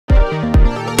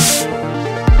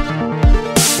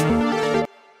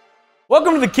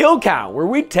Welcome to the Kill Count, where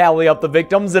we tally up the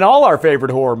victims in all our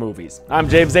favorite horror movies. I'm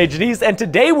James A. Janice, and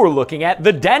today we're looking at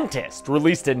The Dentist,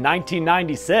 released in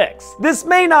 1996. This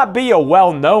may not be a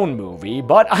well-known movie,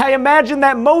 but I imagine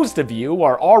that most of you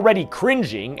are already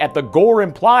cringing at the gore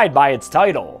implied by its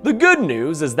title. The good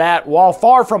news is that, while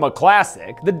far from a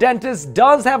classic, The Dentist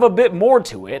does have a bit more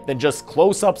to it than just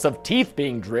close-ups of teeth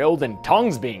being drilled and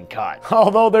tongues being cut,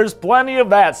 although there's plenty of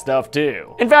that stuff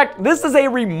too. In fact, this is a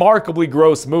remarkably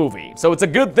gross movie, so it's a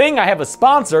good thing I have a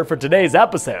sponsor for today's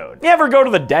episode. You ever go to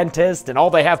the dentist and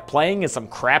all they have playing is some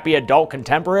crappy adult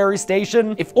contemporary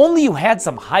station? If only you had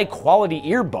some high quality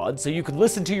earbuds so you could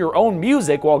listen to your own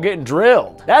music while getting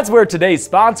drilled. That's where today's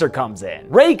sponsor comes in.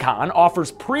 Raycon offers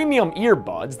premium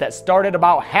earbuds that start at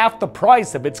about half the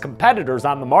price of its competitors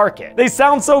on the market. They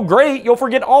sound so great you'll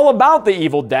forget all about the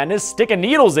evil dentist sticking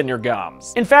needles in your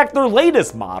gums. In fact, their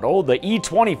latest model, the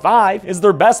E25, is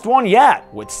their best one yet,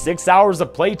 with 6 hours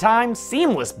of playtime,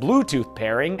 seamless Bluetooth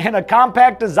pairing, and a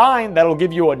compact design that'll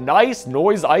give you a nice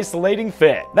noise-isolating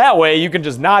fit. That way you can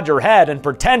just nod your head and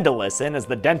pretend to listen as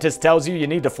the dentist tells you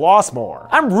need to floss more.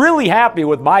 I'm really happy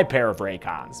with my pair of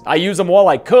Raycons. I use them while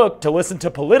I cook to listen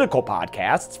to political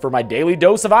podcasts for my daily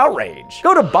dose of outrage.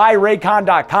 Go to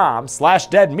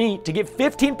buyraycon.com/deadmeat to get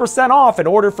 15% off an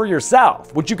order for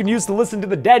yourself, which you can use to listen to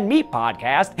the Dead Meat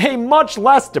podcast, a much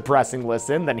less depressing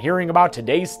listen than hearing about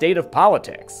today's state of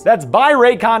politics. That's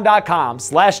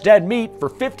buyraycon.com/deadmeat for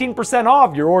 15%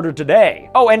 off your order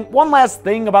today. Oh, and one last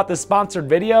thing about this sponsored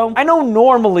video. I know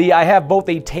normally I have both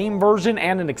a tame version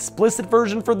and an explicit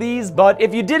version for these, but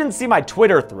if you didn't see my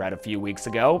Twitter thread a few weeks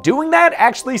ago, doing that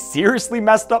actually seriously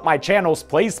messed up my channel's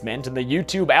placement in the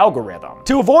YouTube algorithm.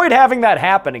 To avoid having that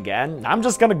happen again, I'm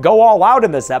just gonna go all out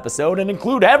in this episode and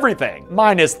include everything,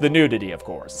 minus the nudity, of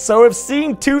course. So if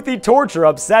seeing toothy torture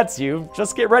upsets you,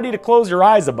 just get ready to close your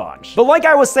eyes a bunch. But like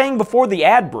I was saying before the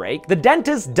ad break, The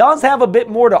Dentist does have a bit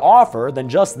more to offer than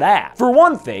just that. For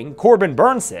one thing, Corbin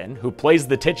Burnson, who plays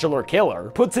the titular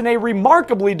killer, puts in a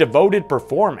remarkably devoted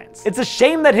performance. It's a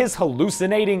shame that his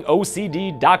hallucinating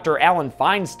OCD Dr. Alan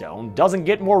Feinstein doesn't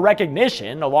get more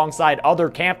recognition alongside other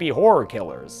campy horror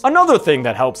killers. Another thing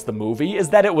that helps the movie is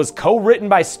that it was co-written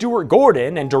by Stuart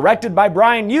Gordon and directed by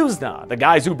Brian Yuzna, the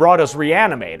guys who brought us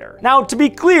Reanimator. Now, to be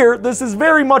clear, this is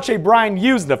very much a Brian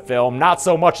Yuzna film, not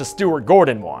so much a Stuart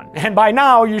Gordon one. And by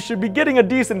now, you should be getting a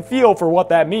decent feel for what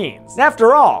that means.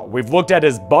 After all, we've looked at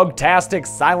his bug-tastic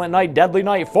Silent Night Deadly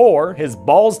Night 4, his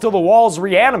balls to the walls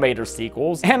Reanimator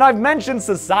sequels, and I've mentioned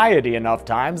Society enough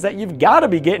times that you've gotta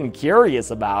be getting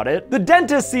curious about it. The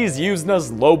Dentist sees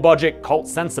Yuzna's low-budget cult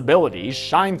sensibilities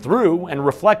shine through and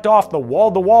reflect off the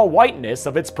wall-to-wall whiteness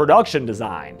of its production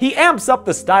design. He amps up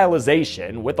the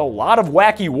stylization with a lot of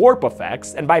wacky warp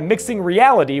effects and by mixing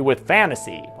reality with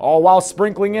fantasy, all while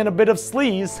sprinkling in a bit of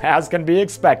sleaze, as can be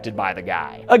expected by the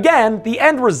guy. Again, the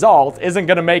end result isn't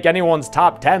gonna make anyone's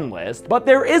top 10 list, but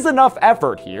there is enough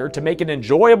effort here to make an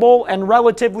enjoyable and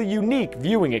relatively unique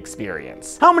viewing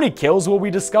experience. How many kills will we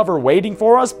discover waiting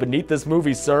for us beneath this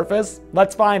movie's surface?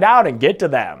 Let's find out and get to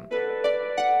them.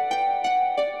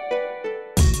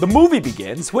 The movie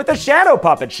begins with a shadow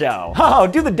puppet show. Oh,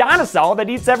 do the dinosaur that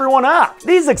eats everyone up.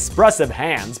 These expressive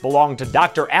hands belong to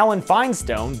Dr. Alan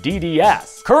Feinstein,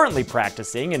 DDS, currently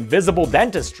practicing invisible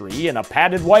dentistry in a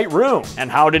padded white room.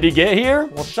 And how did he get here?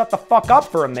 Well, shut the fuck up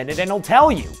for a minute and he'll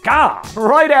tell you. God,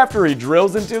 right after he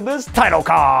drills into this title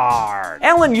card.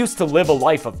 Alan used to live a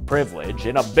life of privilege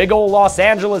in a big old Los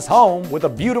Angeles home with a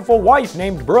beautiful wife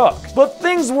named Brooke. But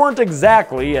things weren't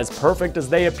exactly as perfect as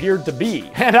they appeared to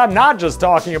be. And I'm not just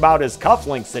talking about his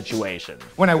cufflink situation.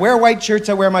 When I wear white shirts,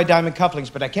 I wear my diamond cufflinks,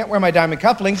 but I can't wear my diamond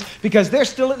cufflinks because they're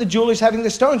still at the jeweler's having the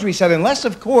stones reset, unless,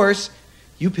 of course,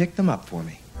 you pick them up for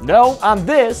me. No, on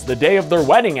this, the day of their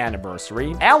wedding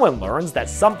anniversary, Alan learns that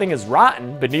something is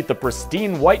rotten beneath the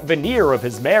pristine white veneer of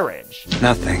his marriage.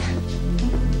 Nothing,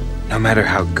 no matter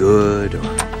how good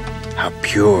or how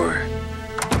pure,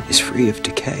 is free of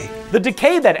decay. The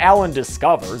decay that Alan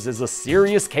discovers is a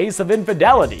serious case of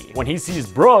infidelity when he sees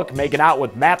Brooke making out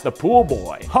with Matt the pool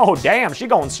boy. Oh damn, she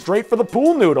going straight for the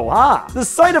pool noodle, huh? The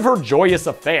sight of her joyous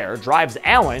affair drives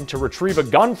Alan to retrieve a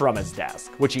gun from his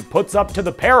desk, which he puts up to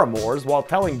the paramours while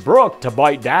telling Brooke to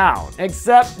bite down.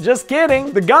 Except, just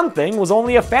kidding, the gun thing was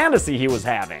only a fantasy he was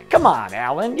having. Come on,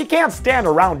 Alan, you can't stand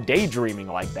around daydreaming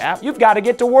like that. You've got to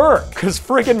get to work, cause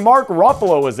friggin' Mark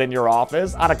Ruffalo is in your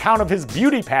office on account of his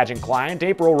beauty pageant client,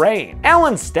 April Rain. Rain.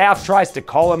 Alan's staff tries to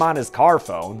call him on his car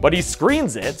phone, but he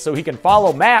screens it so he can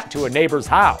follow Matt to a neighbor's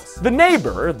house. The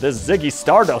neighbor, this Ziggy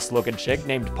Stardust looking chick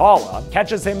named Paula,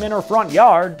 catches him in her front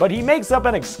yard, but he makes up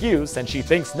an excuse and she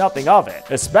thinks nothing of it,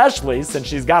 especially since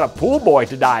she's got a pool boy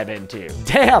to dive into.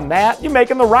 Damn, Matt, you're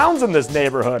making the rounds in this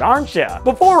neighborhood, aren't you?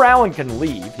 Before Alan can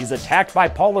leave, he's attacked by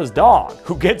Paula's dog,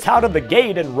 who gets out of the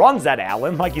gate and runs at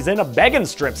Alan like he's in a Bacon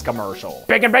Strips commercial.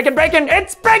 Bacon, bacon, bacon,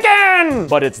 it's bacon!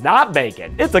 But it's not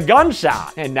bacon, it's a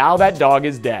gunshot, and now that dog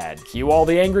is dead. Cue all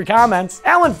the angry comments.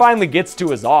 Alan finally gets to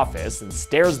his office and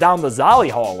stares down the Zolly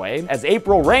hallway as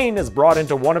April Rain is brought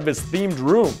into one of his themed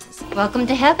rooms. Welcome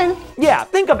to heaven. Yeah,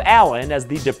 think of Alan as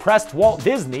the depressed Walt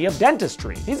Disney of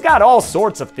dentistry. He's got all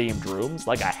sorts of themed rooms,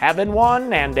 like a heaven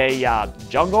one and a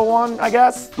jungle one, I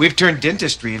guess. We've turned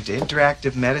dentistry into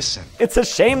interactive medicine. It's a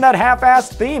shame that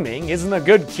half-assed theming isn't a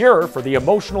good cure for the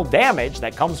emotional damage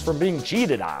that comes from being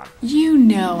cheated on. You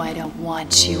know I don't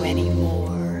want you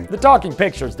anymore. The talking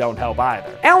pictures don't help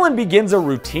either. Alan begins a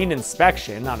routine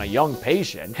inspection on a young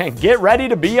patient, and get ready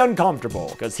to be uncomfortable,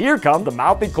 because here come the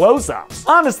mouthy close-ups.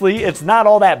 Honestly, it's not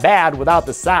all that bad without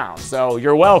the sound, so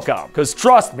you're welcome, because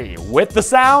trust me, with the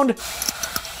sound,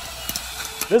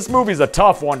 this movie's a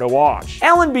tough one to watch.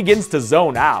 Alan begins to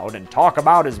zone out and talk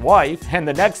about his wife, and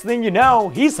the next thing you know,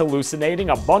 he's hallucinating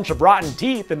a bunch of rotten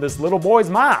teeth in this little boy's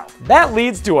mouth. That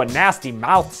leads to a nasty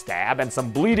mouth stab and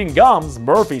some bleeding gums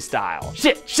Murphy style.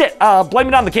 Shit, blame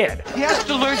it on the kid. He has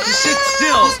to learn to sit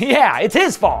still. Yeah, it's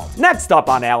his fault. Next up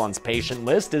on Alan's patient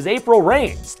list is April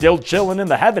Rain, still chilling in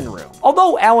the heaven room.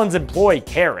 Although Alan's employee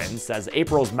Karen says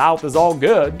April's mouth is all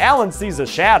good, Alan sees a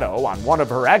shadow on one of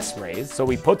her x-rays, so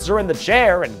he puts her in the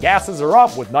chair and gasses her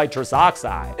up with nitrous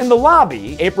oxide. In the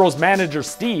lobby, April's manager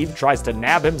Steve tries to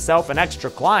nab himself an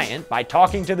extra client by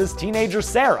talking to this teenager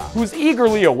Sarah, who's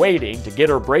eagerly awaiting to get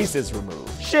her braces removed.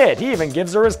 Shit, he even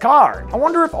gives her his card. I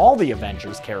wonder if all the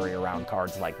Avengers carry around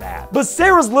cards like that. But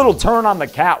Sarah's little turn on the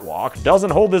catwalk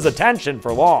doesn't hold his attention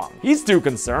for long. He's too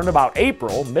concerned about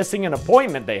April missing an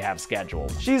appointment they have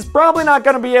scheduled. She's probably not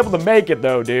gonna be able to make it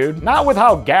though, dude. Not with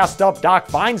how gassed up Doc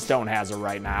Finestone has her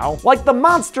right now. Like the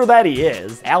monster that he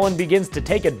is, Alan begins to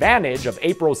take advantage of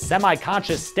April's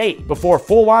semi-conscious state before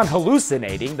full-on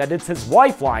hallucinating that it's his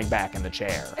wife lying back in the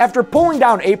chair. After pulling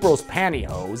down April's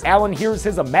pantyhose, Alan hears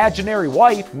his imaginary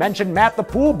wife mention Matt the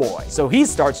pool boy, so he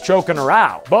starts choking her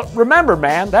out. But remember,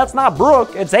 man, that's not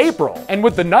Brooke, it's April. And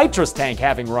with the nitrous tank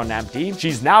having run empty,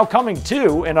 she's now coming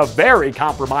to in a very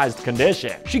compromised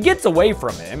condition. She gets away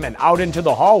from him and out into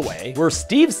the hallway, where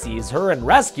Steve sees her and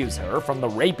rescues her from the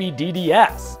rapey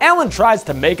DDS. Alan tries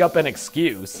to make up an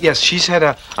excuse. Yes, she's had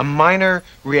a minor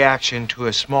reaction to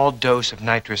a small dose of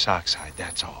nitrous oxide,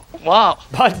 that's all. Wow.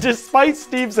 But despite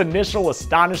Steve's initial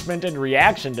astonishment and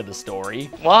reaction to the story,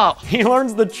 Wow. he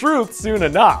learns the truth soon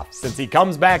enough, since he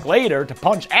comes back later to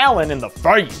punch Alan in the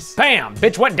face. Bam,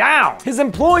 bitch went down. His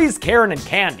employees Karen and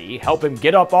Candy help him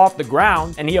get up off the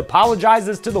ground, and he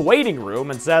apologizes to the waiting room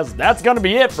and says that's gonna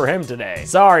be it for him today.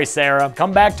 Sorry, Sarah,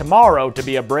 come back tomorrow to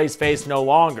be a brace face no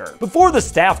longer. Before the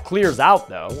staff clears out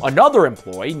though, another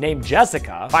employee named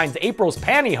Jessica finds April's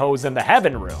pantyhose in the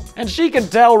heaven room, and she can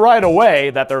tell right away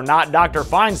that they're not Dr.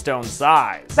 Finestone's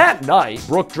size. That night,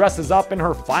 Brooke dresses up in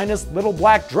her finest little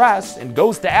black dress and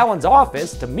goes to Alan's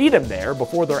office to meet him there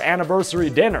before their anniversary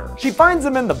dinner. She finds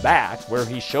him in the back where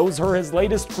he shows her his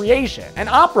latest creation, an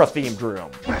opera-themed room.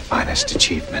 My finest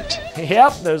achievement.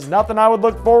 Yep, there's nothing I would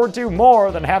look forward to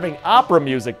more than having opera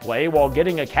music play while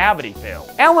getting a cavity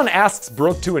filled. Alan asks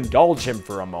Brooke to indulge him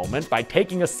for a moment by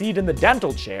taking a seat in the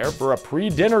dental chair for a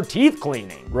pre-dinner teeth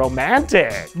cleaning.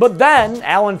 Romantic. But then,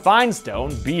 Alan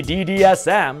Finestone,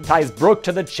 BDDSM, ties Brooke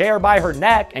to the chair by her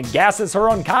neck and gasses her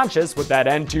unconscious with that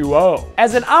N2O.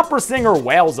 As an opera singer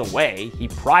wails away, he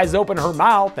pries open her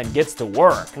mouth and gets to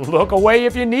work. Look away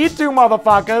if you need to,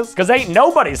 motherfuckers, cause ain't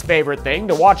nobody's favorite thing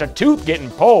to watch a tooth getting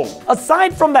pulled.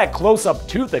 Aside from that close-up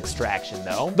tooth extraction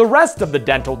though, the rest of the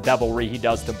dental devilry he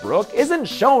does to Brooke isn't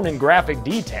shown in graphic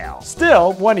detail.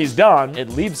 Still, when he's done, it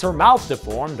leaves her mouth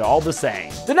deformed all the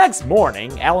same. The next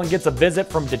morning, Alan gets a visit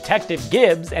from Detective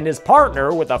Gibbs and his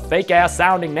partner with a fake-ass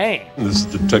sounding name. This is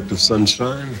Detective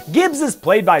Sunshine. Gibbs is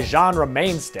played by genre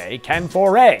mainstay Ken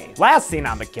Foray, last seen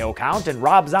on the kill count in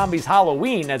Rob Zombie's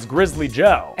Halloween as Grizzly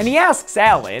Joe, and he asks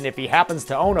Alan if he happens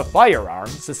to own a firearm,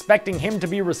 suspecting him to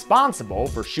be responsible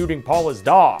for shooting Paula's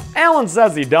dog. Alan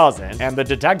says he doesn't, and the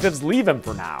detectives leave him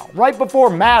for now, right before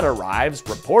Matt arrives,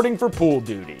 reporting for pool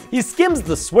duty. He skims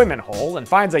the swimming hole and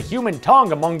finds a human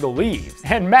tongue among the leaves.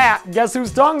 And Matt, guess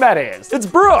whose tongue that is? It's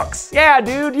Brooks! Yeah,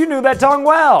 dude, you knew that tongue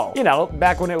well. You know,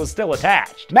 back when it was still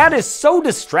attached. Matt is so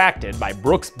distracted by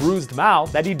Brooks' bruised mouth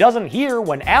that he doesn't hear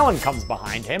when Alan comes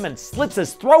behind him and slits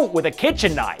his throat with a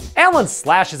kitchen knife. Alan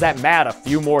slashes at Matt a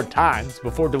few more times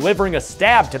before delivering a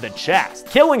stab to the chest,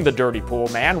 killing the dirty pool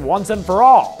man once and for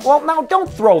all. Well, now don't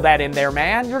throw that in there,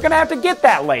 man. You're gonna have to get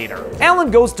that later.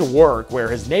 Alan goes to work where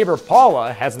his neighbor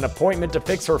Paula has an appointment to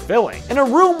fix her filling. In a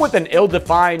room with an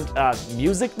ill-defined,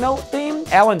 music note theme,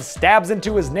 Alan stabs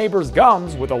into his neighbor's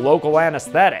gums with a local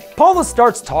anesthetic. Paula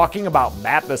starts talking about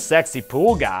Matt the sexy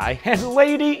pool guy, and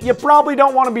lady, you probably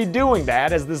don't want to be doing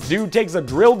that as this dude takes a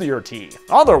drill to your teeth.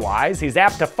 Otherwise, he's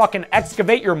apt to fucking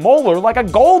excavate your molar like a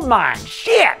gold mine.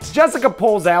 Shit! Jessica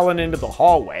pulls Alan into the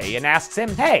hallway and asks him,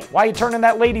 hey, why you turning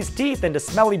that lady's teeth into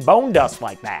smelly bone dust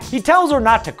like that? He tells her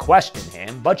not to question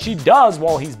him, but she does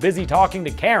while he's busy talking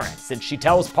to Karen, since she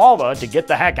tells Paula to get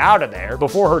the heck out of there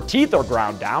before her teeth are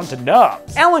ground down to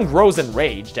nubs. Alan grows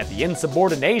enraged at the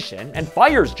insubordination and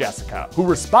fires Jessica, who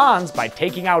responds by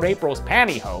taking out April's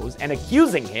pantyhose and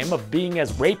accusing him of being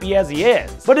as rapey as he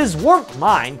is. But his warped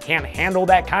mind can't handle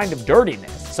that kind of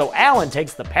dirtiness. So Alan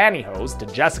takes the pantyhose to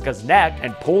Jessica's neck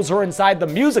and pulls her inside the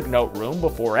music note room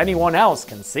before anyone else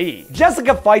can see.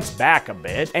 Jessica fights back a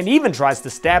bit and even tries to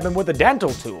stab him with a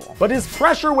dental tool, but his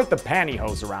pressure with the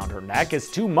pantyhose around her neck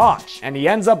is too much, and he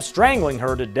ends up strangling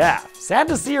her to death. Sad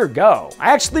to see her go.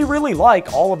 I actually really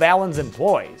like all of Alan's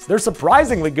employees. They're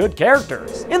surprisingly good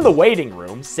characters. In the waiting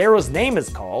room, Sarah's name is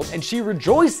called, and she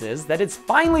rejoices that it's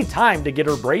finally time to get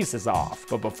her braces off.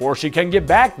 But before she can get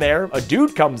back there, a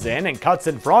dude comes in and cuts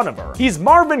in front of her. He's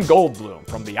Marvin Goldblum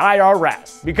from the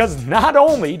IRS. Because not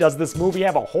only does this movie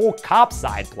have a whole cop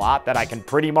side plot that I can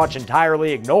pretty much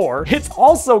entirely ignore, it's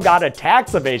also got a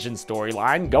tax evasion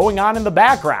storyline going on in the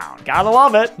background. Gotta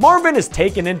love it. Marvin is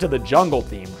taken into the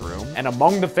jungle-themed room, and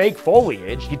among the fake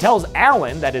foliage, he tells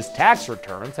Alan that his tax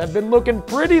returns have been looking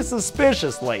pretty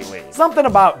suspicious lately. Something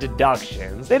about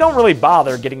deductions. They don't really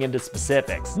bother getting into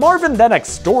specifics. Marvin then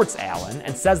extorts Alan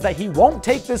and says that he won't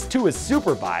take this to his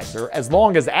supervisor as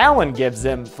long as Alan gives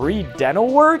him free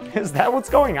dental work? Is that what's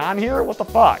going on here? What the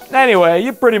fuck? Anyway,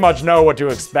 you pretty much know what to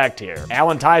expect here.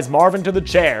 Alan ties Marvin to the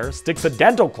chair, sticks a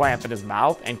dental clamp in his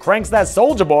mouth, and cranks that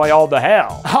soldier boy all to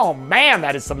hell. Oh man,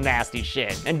 that is some nasty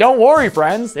shit. And don't worry,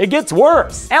 friends, it gets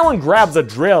worse. Alan grabs a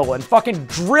drill and fucking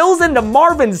drills into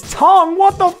Marvin's tongue.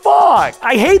 What the fuck?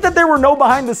 I hate that there were no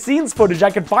behind the scenes footage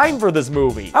I could find for this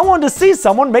movie. I wanted to see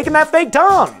someone making that fake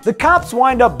tongue. The cops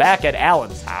wind up back at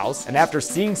Alan's house, and after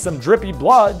seeing some drippy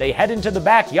blood, they head into the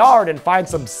backyard and find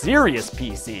some serious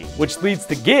PC, which leads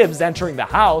to Gibbs entering the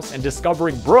house and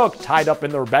discovering Brooke tied up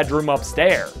in their bedroom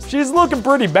upstairs. She's looking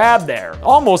pretty bad there,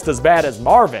 almost as bad as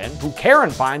Marvin, who Karen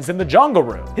finds in the jungle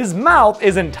room. His mouth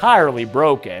is entirely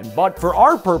broken, but for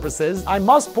our purposes, I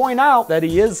must point out that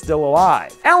he is still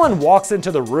alive. Alan walks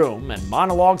into the room and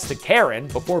monologues to Karen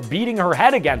before beating her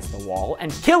head against the wall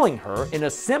and killing her in a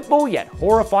simple yet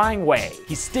horrifying way.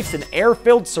 He sticks an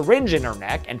air-filled syringe in her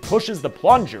neck and pushes the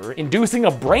plunger, inducing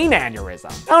a brain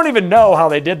aneurysm. I don't even know how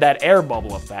they did that air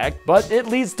bubble effect, but it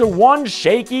leads to one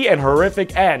shaky and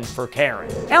horrific end for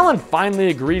Karen. Alan finally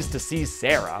agrees to see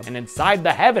Sarah, and inside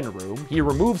the heaven room, he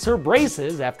removes her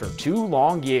braces after 2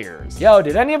 long years. Yo,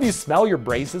 did any of you smell your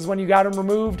braces when you got them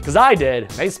removed? Because I did.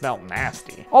 They smelled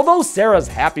nasty. Although Sarah's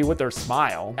happy with her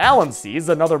smile, Alan sees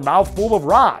another mouthful of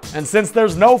rot. And since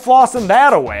there's no flossing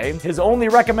that away, his only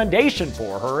recommendation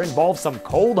for her involves some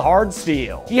cold hard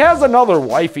steel. He has another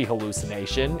wifey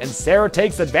hallucination, and Sarah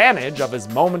takes advantage of his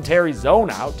momentary zone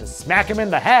out to smack him in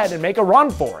the head and make a run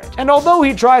for it. And although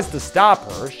he tries to stop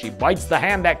her, she bites the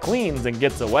hand that cleans and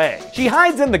gets away. She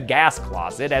hides in the gas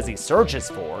closet as he searches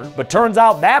for her, but turns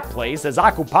out that place is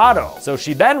occupado. So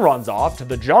she then runs off to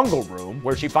the jungle room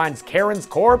where she finds Karen's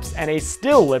corpse and a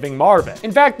still living Marvin.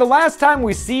 In fact, the last time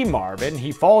we see Marvin,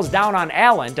 he falls down on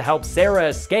Alan to help Sarah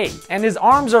escape, and his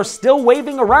arms are still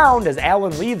waving around as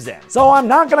Alan leaves him. So I'm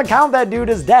not gonna count that dude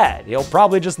as dead. He'll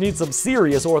probably just need some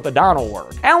serious orthodontal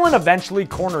work. Alan eventually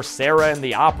corners Sarah in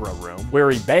the opera room, where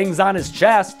he bangs on his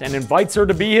chest and invites her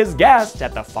to be his guest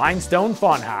at the Finestone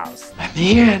Funhouse. Let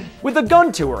me in. With a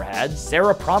gun to her head,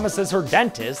 Sarah promises her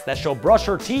dentist that she'll brush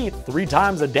her teeth 3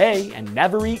 times a day and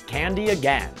never eat candy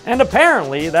again. And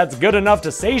apparently that's good enough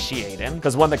to satiate him,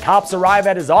 because when the cops arrive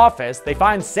at his office, they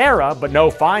find Sarah but no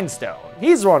Finestone.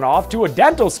 He's run off to a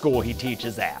dental school he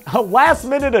teaches at. A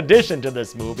last-minute addition to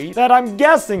this movie that I'm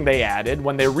guessing they added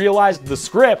when they realized the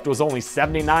script was only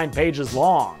 79 pages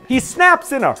long. He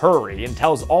snaps in a hurry and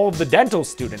tells all of the dental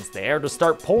students there to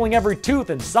start pulling every tooth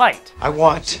in sight. I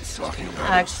want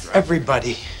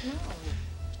everybody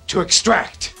to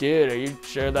extract. Dude, are you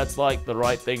sure that's like the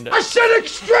right thing to— I said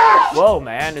extract! Whoa,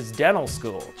 man, it's dental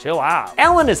school. Chill out.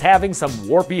 Alan is having some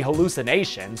warpy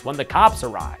hallucinations when the cops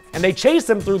arrive, and they chase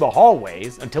him through the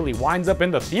hallways until he winds up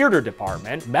in the theater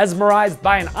department, mesmerized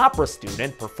by an opera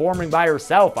student performing by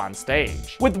herself on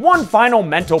stage. With one final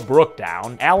mental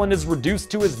breakdown, Alan is reduced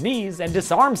to his knees and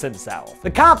disarms himself. The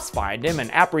cops find him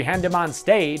and apprehend him on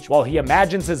stage while he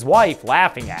imagines his wife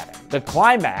laughing at him. The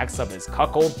climax of his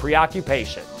cuckold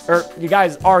preoccupation. You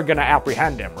guys are gonna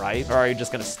apprehend him, right? Or are you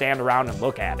just gonna stand around and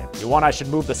look at him? You want I should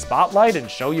move the spotlight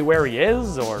and show you where he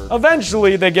is? Or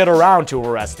eventually they get around to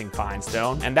arresting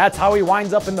Finestone, and that's how he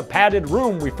winds up in the padded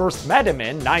room we first met him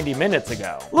in 90 minutes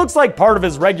ago. Looks like part of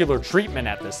his regular treatment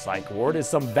at this psych ward is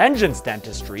some vengeance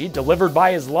dentistry delivered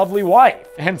by his lovely wife.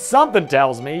 And something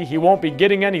tells me he won't be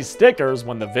getting any stickers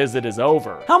when the visit is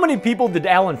over. How many people did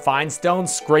Alan Finestone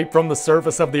scrape from the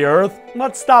surface of the earth?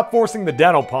 Let's stop forcing the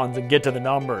dental puns and get to the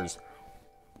numbers.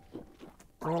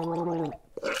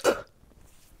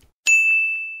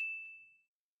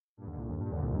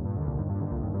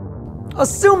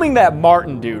 Assuming that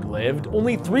Martin dude lived,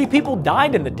 only 3 people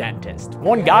died in the dentist.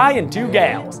 1 guy and 2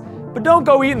 gals. But don't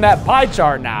go eating that pie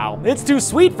chart now. It's too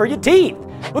sweet for your teeth.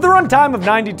 With a runtime of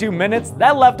 92 minutes,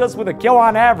 that left us with a kill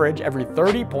on average every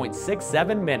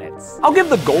 30.67 minutes. I'll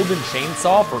give the golden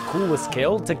chainsaw for coolest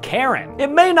kill to Karen. It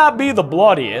may not be the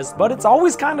bloodiest, but it's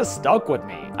always kinda stuck with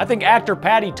me. I think actor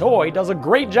Patty Toy does a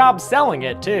great job selling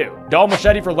it too. Dull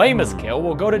machete for lamest kill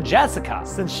will go to Jessica,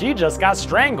 since she just got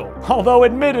strangled. Although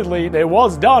admittedly, it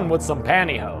was done with some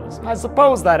pantyhose. I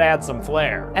suppose that adds some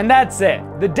flair. And that's it.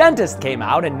 The Dentist came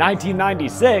out in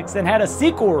 1996 and had a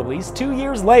sequel release 2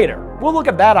 years later. We'll look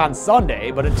at that on Sunday,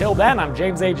 but until then, I'm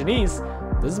James A. Janice.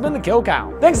 This has been The Kill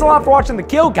Count. Thanks a lot for watching The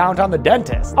Kill Count on The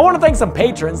Dentist. I want to thank some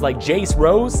patrons like Jace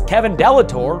Rose, Kevin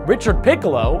Delator, Richard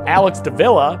Piccolo, Alex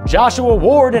Davila, Joshua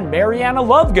Ward, and Mariana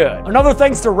Lovegood. Another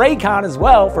thanks to Raycon as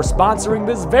well for sponsoring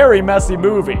this very messy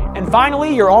movie. And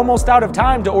finally, you're almost out of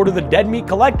time to order the Dead Meat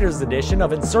Collector's Edition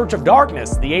of In Search of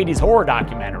Darkness, the 80s horror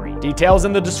documentary. Details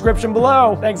in the description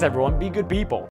below. Thanks everyone, be good people.